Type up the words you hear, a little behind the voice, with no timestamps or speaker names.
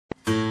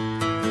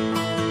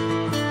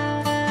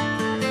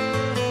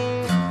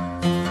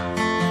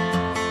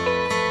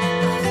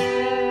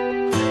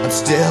I'm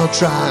still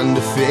trying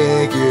to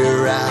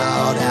figure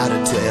out how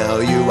to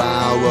tell you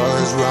I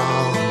was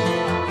wrong.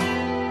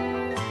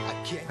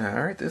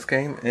 Alright, this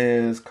game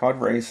is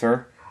called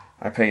RACER.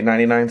 I paid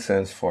 99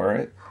 cents for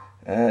it.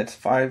 It's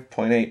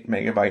 5.8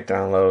 megabyte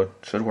download.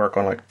 Should work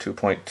on like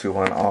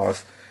 2.21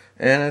 Oz.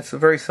 And it's a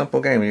very simple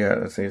game. You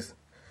got these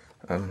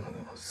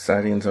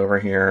settings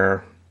over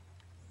here.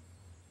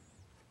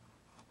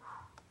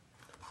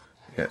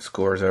 You got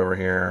scores over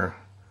here.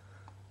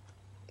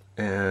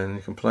 And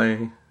you can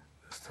play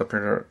stuff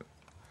here.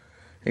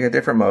 You got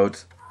different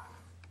modes.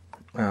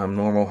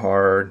 Normal,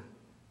 hard,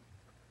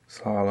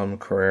 slalom,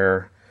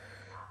 career.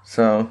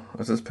 So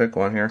let's just pick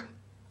one here.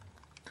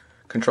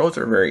 Controls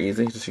are very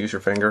easy. Just use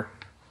your finger.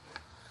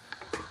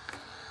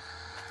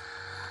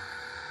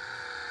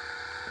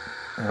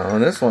 On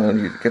this one,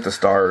 you get the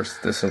stars.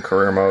 This in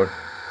career mode.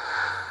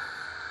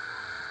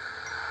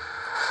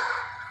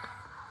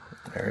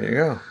 There you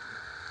go.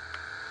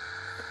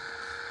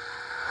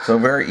 So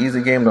very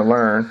easy game to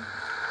learn.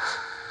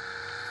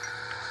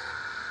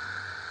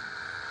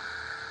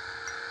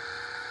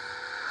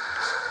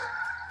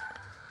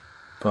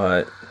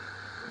 But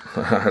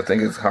I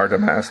think it's hard to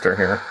master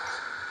here.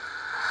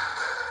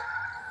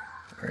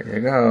 There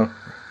you go.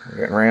 You're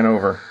getting ran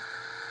over.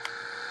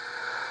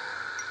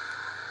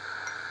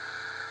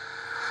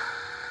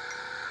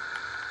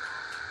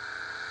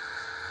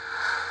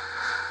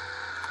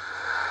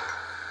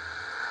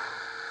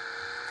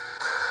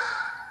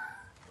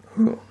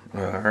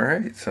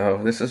 Alright, so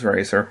this is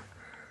RACER.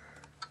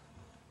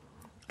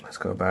 Let's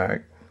go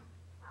back.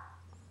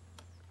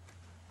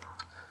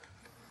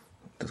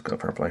 Just go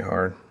for and play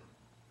hard.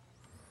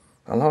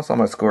 I lost all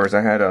my scores.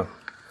 I had to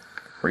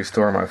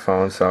restore my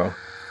phone, so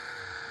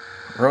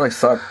it really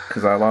sucked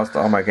because I lost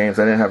all my games.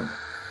 I didn't have,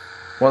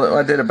 well,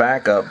 I did a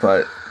backup,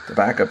 but the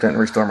backup didn't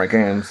restore my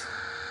games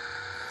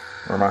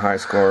or my high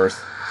scores.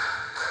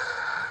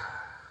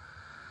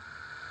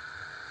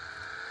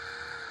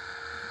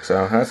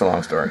 So that's a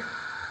long story.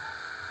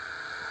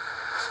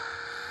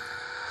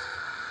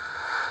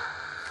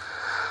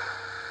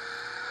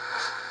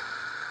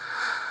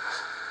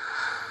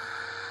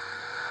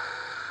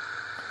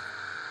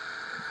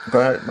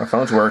 But my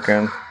phone's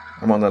working.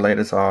 I'm on the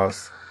latest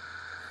OS.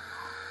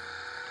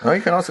 Oh, you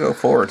can also go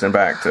forwards and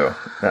back too.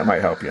 That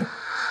might help you.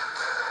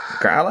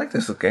 I like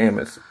this game.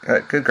 It's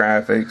got good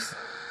graphics.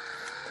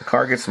 The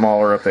car gets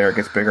smaller up there. It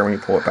gets bigger when you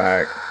pull it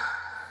back.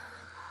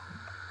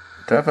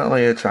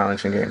 Definitely a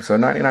challenging game. So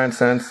 99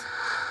 cents.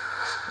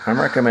 I'm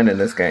recommending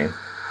this game.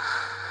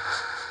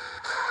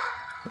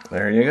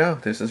 There you go.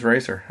 This is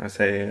RACER. I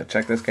say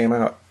check this game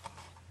out.